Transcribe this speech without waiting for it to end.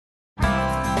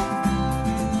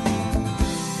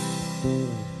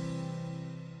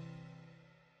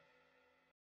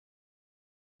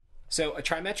So a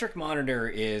trimetric monitor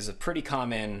is a pretty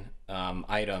common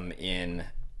item in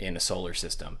a solar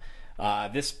system.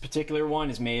 This particular one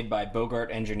is made by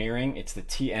Bogart Engineering. It's the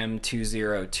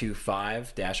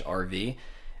TM2025-RV.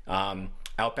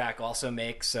 Outback also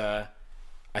makes, I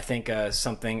think,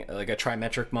 something like a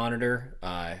trimetric monitor.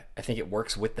 I think it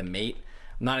works with the Mate.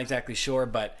 I'm not exactly sure,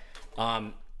 but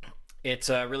it's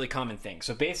a really common thing.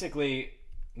 So basically,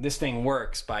 this thing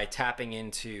works by tapping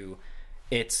into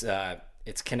its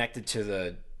connected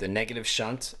to the negative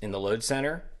shunt in the load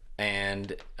center,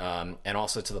 and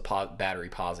also to the battery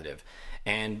positive.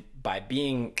 And by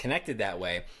being connected that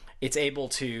way, it's able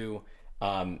to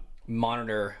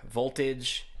monitor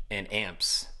voltage and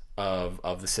amps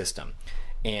of the system.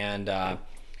 And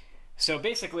so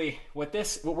basically, what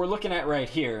we're looking at right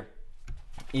here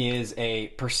is a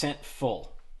percent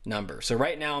full number. So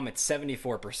right now I'm at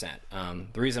 74%.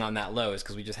 The reason I'm that low is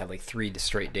because we just had like 3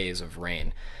 straight days of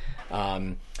rain.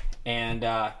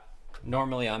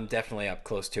 Normally I'm definitely up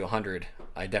close to 100.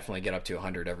 I definitely get up to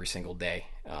 100 every single day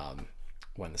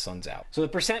when the sun's out. So the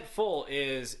percent full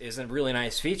is a really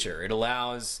nice feature. It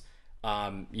allows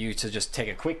you to just take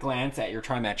a quick glance at your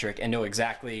trimetric and know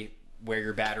exactly where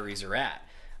your batteries are at.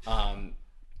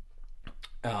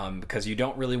 Because you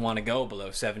don't really want to go below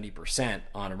 70%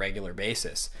 on a regular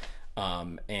basis.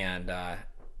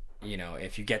 You know,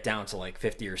 if you get down to like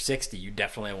 50 or 60, you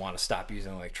definitely want to stop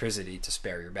using electricity to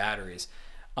spare your batteries,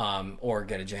 or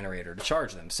get a generator to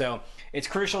charge them. So it's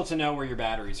crucial to know where your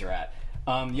batteries are at.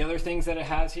 The other things that it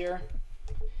has here,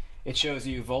 it shows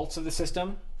you volts of the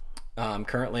system.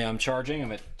 Currently I'm charging,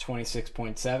 I'm at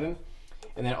 26.7. And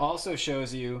then it also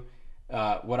shows you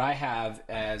what I have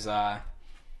as, I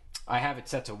have it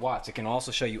set to watts. It can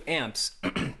also show you amps.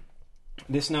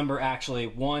 This number actually,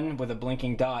 1 with a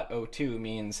blinking dot, 02,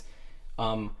 means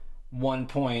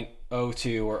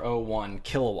 1.02 or 01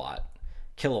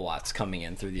 kilowatts coming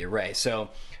in through the array. So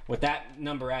what that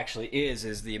number actually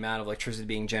is the amount of electricity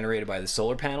being generated by the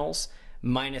solar panels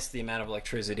minus the amount of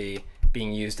electricity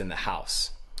being used in the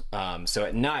house. So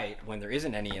at night, when there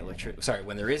isn't any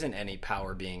when there isn't any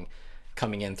power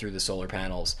coming in through the solar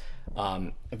panels,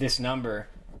 this number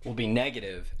will be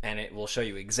negative, and it will show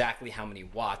you exactly how many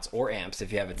watts or amps,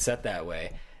 if you have it set that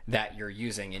way, that you're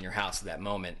using in your house at that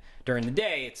moment. During the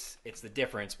day, it's the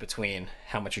difference between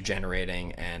how much you're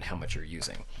generating and how much you're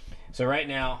using. So right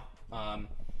now,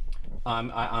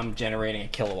 I'm generating a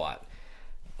kilowatt,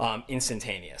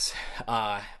 instantaneous.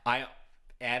 I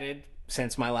added,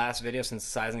 since my last video, since the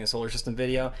sizing of solar system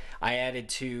video, I added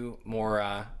 2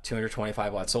 more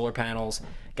 225 watt solar panels.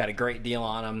 Got a great deal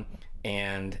on them.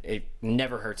 And it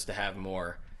never hurts to have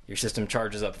more. Your system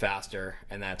charges up faster,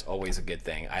 and that's always a good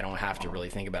thing. I don't have to really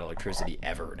think about electricity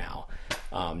ever now,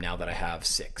 now that I have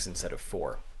 6 instead of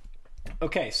 4.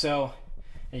 Okay, so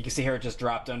you can see here it just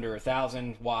dropped under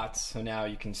 1,000 watts, so now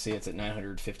you can see it's at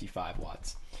 955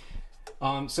 watts.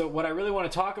 So what I really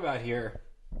want to talk about here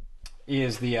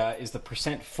is the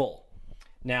percent full.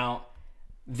 Now,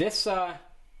 this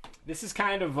is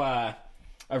kind of a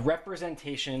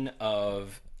representation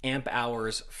of amp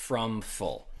hours from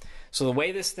full. So the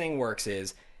way this thing works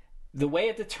is, the way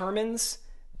it determines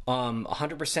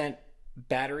 100%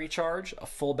 battery charge, a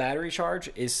full battery charge,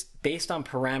 is based on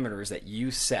parameters that you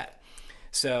set.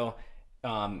 So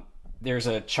there's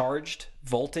a charged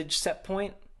voltage set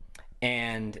point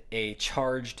and a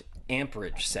charged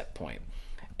amperage set point.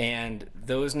 And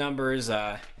those numbers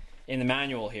in the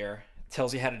manual here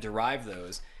tells you how to derive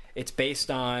those. It's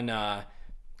based on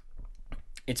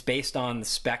the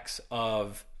specs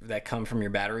that come from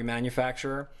your battery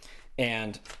manufacturer.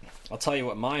 And I'll tell you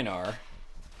what mine are.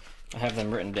 I have them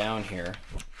written down here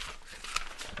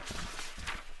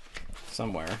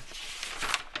somewhere.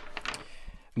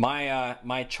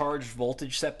 My charged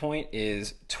voltage set point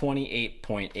is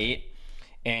 28.8,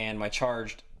 and my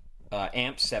charged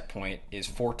amp set point is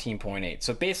 14.8.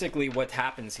 So basically what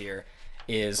happens here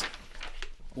is,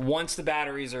 once the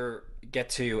batteries get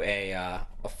to a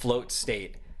float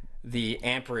state, the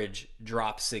amperage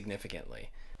drops significantly.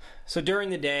 So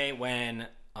during the day, when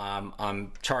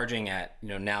I'm charging at,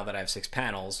 now that I have 6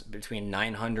 panels, between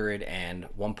 900 and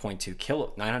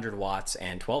 900 watts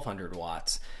and 1200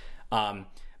 watts,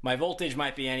 my voltage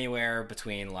might be anywhere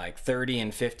between like 30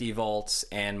 and 50 volts,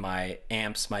 and my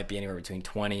amps might be anywhere between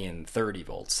 20 and 30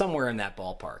 volts, somewhere in that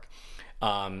ballpark,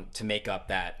 to make up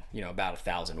that, about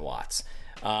 1,000 watts.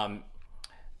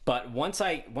 But once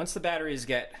the batteries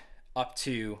get up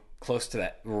to close to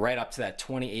that, right up to that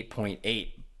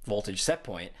 28.8 voltage set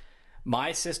point,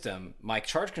 my system, my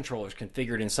charge controller is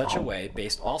configured in such a way,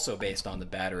 based on the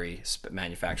battery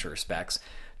manufacturer specs,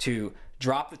 to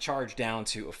drop the charge down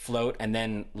to a float and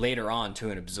then later on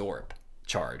to an absorb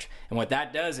charge. And what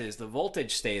that does is the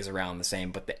voltage stays around the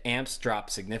same, but the amps drop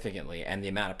significantly, and the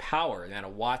amount of power, the amount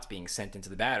of watts being sent into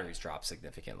the batteries drops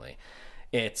significantly.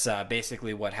 It's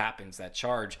basically what happens. That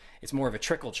charge, it's more of a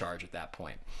trickle charge at that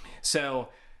point. So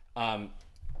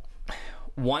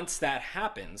once that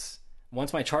happens,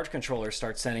 once my charge controller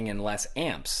starts sending in less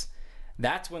amps,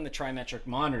 that's when the trimetric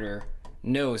monitor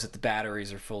knows that the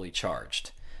batteries are fully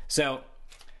charged. So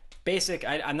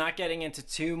I'm not getting into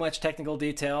too much technical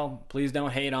detail. Please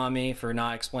don't hate on me for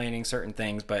not explaining certain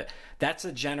things, but that's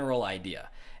a general idea.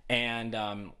 And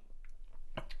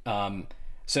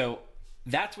so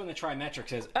that's when the trimetric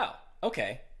says, oh,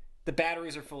 okay, the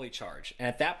batteries are fully charged. And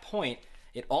at that point,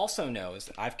 it also knows,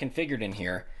 I've configured in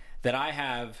here, that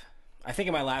I think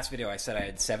in my last video I said I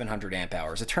had 700 amp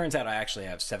hours. It turns out I actually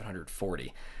have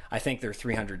 740. I think they're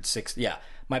 360. Yeah,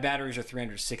 my batteries are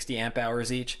 360 amp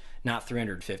hours each, not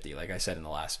 350 like I said in the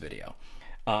last video.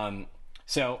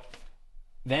 So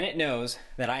then it knows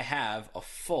that I have a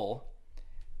full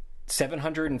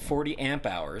 740 amp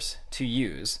hours to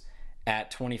use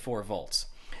at 24 volts.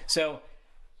 So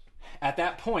at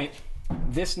that point,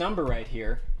 this number right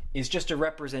here is just a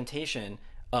representation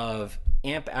of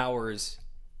amp hours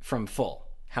from full,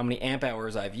 how many amp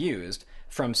hours I've used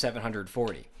from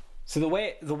 740. So the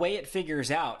way it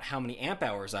figures out how many amp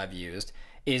hours I've used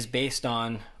is based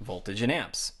on voltage and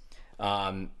amps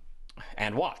and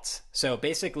watts. So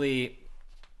basically,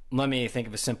 let me think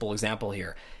of a simple example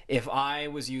here. If I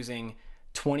was using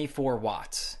 24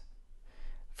 watts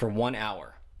for 1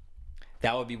 hour,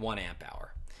 that would be 1 amp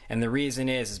hour. And the reason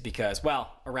is because,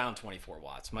 well, around 24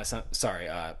 watts.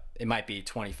 It might be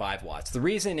 25 watts. The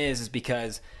reason is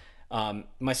because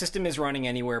my system is running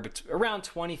anywhere but around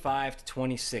 25 to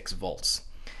 26 volts.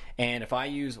 And if I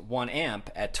use 1 amp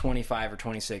at 25 or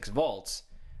 26 volts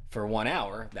for 1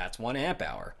 hour, that's 1 amp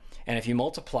hour. And if you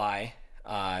multiply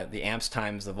the amps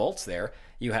times the volts there,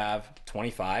 you have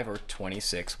 25 or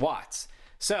 26 watts.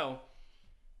 So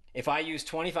if I use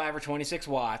 25 or 26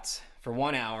 watts for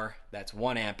 1 hour, that's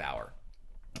 1 amp hour.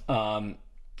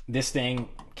 This thing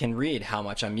can read how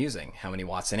much I'm using, how many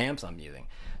watts and amps I'm using.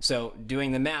 So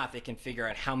doing the math, it can figure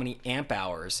out how many amp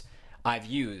hours I've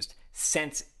used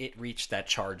since it reached that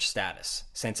charge status,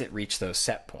 since it reached those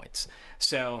set points.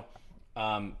 So,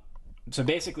 so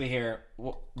basically here,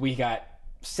 we got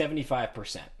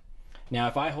 75%. Now,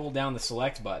 if I hold down the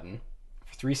select button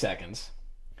for 3 seconds,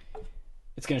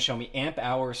 it's going to show me amp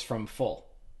hours from full,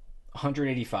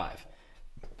 185.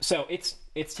 So it's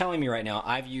telling me right now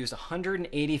I've used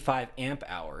 185 amp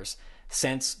hours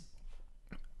since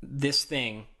this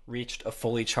thing reached a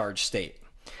fully charged state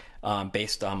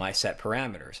based on my set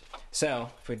parameters. So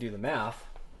if we do the math,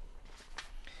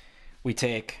 we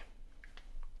take,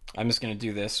 I'm just going to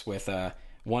do this with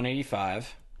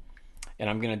 185, and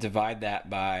I'm going to divide that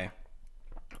by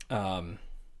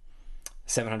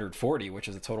 740, which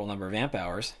is the total number of amp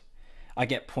hours. I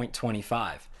get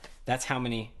 0.25. That's how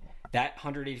many, that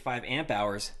 185 amp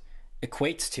hours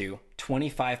equates to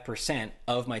 25%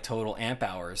 of my total amp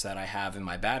hours that I have in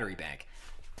my battery bank.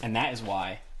 And that is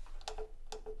why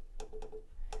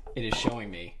it is showing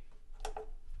me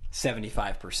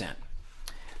 75%.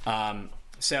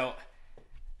 So,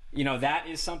 you know, that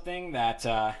is something that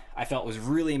I felt was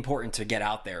really important to get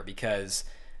out there because,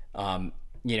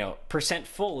 you know, percent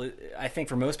full, I think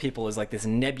for most people is like this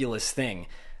nebulous thing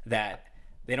that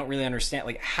they don't really understand.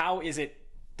 Like, how is it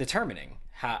determining?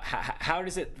 How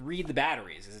does it read the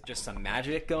batteries? Is it just some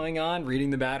magic going on,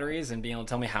 reading the batteries and being able to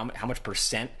tell me how much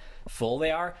percent full they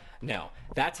are? No,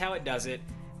 that's how it does it.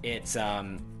 It's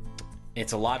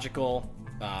a logical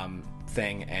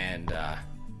thing, and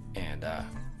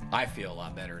I feel a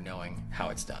lot better knowing how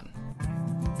it's done.